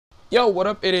Yo, what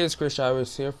up? It is Chris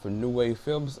Chavez here for New Wave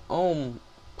Films on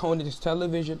Ponies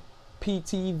Television,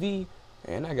 PTV,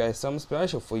 and I got something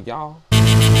special for y'all.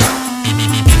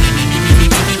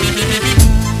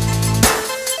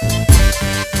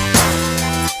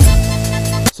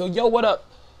 So, yo, what up?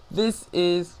 This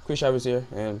is Chris Chavez here,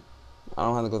 and I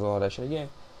don't have to go through all that shit again.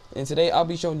 And today I'll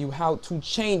be showing you how to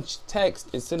change text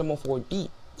in Cinema 4D.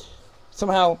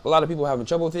 Somehow, a lot of people are having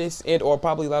trouble with this, and or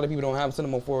probably a lot of people don't have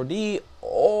Cinema 4D,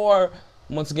 or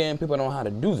once again, people don't know how to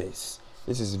do this.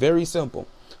 This is very simple.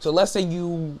 So let's say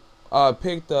you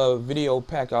picked a video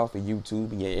pack off of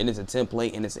YouTube, and it's a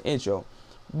template and it's an intro,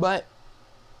 but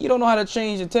you don't know how to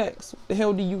change the text. What the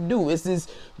hell do you do? It's this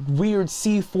weird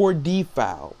C4D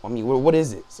file. I mean, what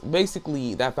is it? So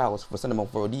basically, that file is for Cinema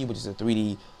 4D, which is a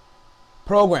 3D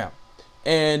program.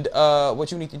 And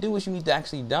what you need to do is you need to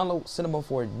actually download Cinema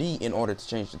 4D in order to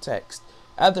change the text.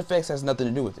 After Effects has nothing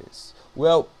to do with this.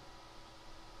 Well,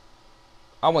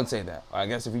 I wouldn't say that. I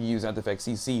guess if you use After Effects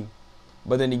CC,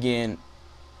 but then again,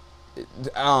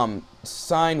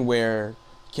 Cineware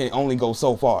can only go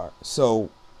so far. So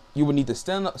you would need the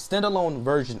standalone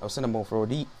version of Cinema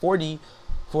 4D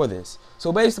for this.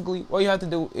 So basically, what you have to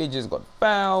do is just go to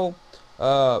File,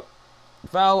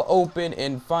 File, Open,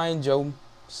 and find your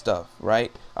stuff,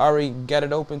 right? I already got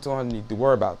it open, so I don't need to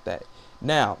worry about that.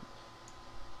 Now,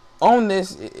 on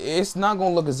this, it's not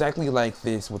gonna look exactly like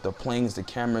this with the planes, the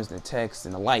cameras, the text,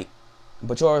 and the light,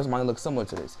 but yours might look similar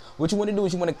to this. What you want to do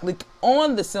is you want to click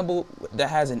on the symbol that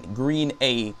has a green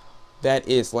A that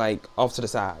is like off to the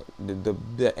side.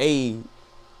 The A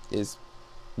is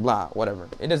blah, whatever.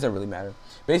 It doesn't really matter.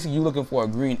 Basically, you're looking for a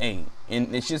green A,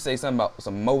 and it should say something about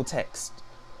some mo text,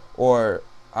 or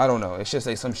I don't know, it should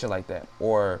say some shit like that,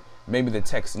 or maybe the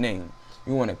text name.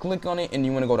 You want to click on it and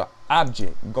you want to go to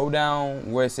Object. Go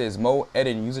down where it says Mo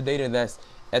Edit and User Data. That's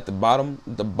at the bottom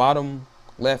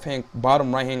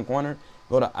right hand corner.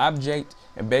 Go to Object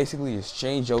and basically just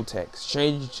change your text.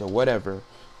 Change it to whatever.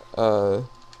 Then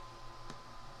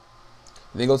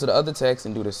go to the other text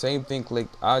and do the same thing. Click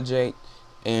Object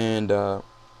and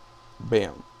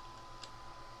bam.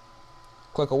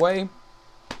 Click away.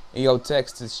 And your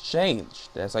text is changed.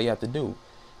 That's all you have to do.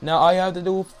 Now all you have to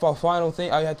do for final thing,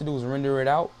 all you have to do is render it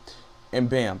out, and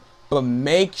bam. But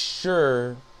make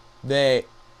sure that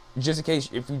just in case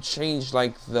if you change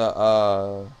like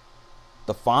the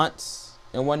fonts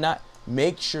and whatnot,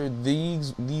 make sure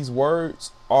these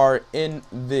words are in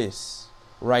this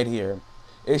right here.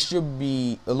 It should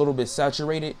be a little bit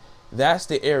saturated. That's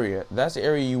the area. That's the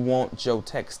area you want your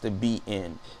text to be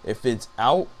in. If it's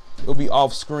out, it'll be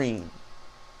off screen.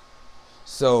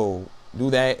 So do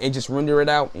that and just render it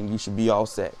out and you should be all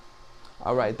set.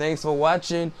 Alright, thanks for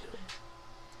watching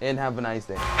and have a nice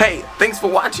day. Hey, thanks for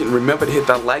watching. Remember to hit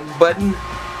that like button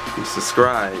and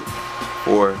subscribe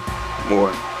for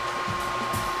more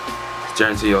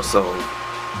Journey to Your Soul.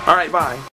 Alright, bye.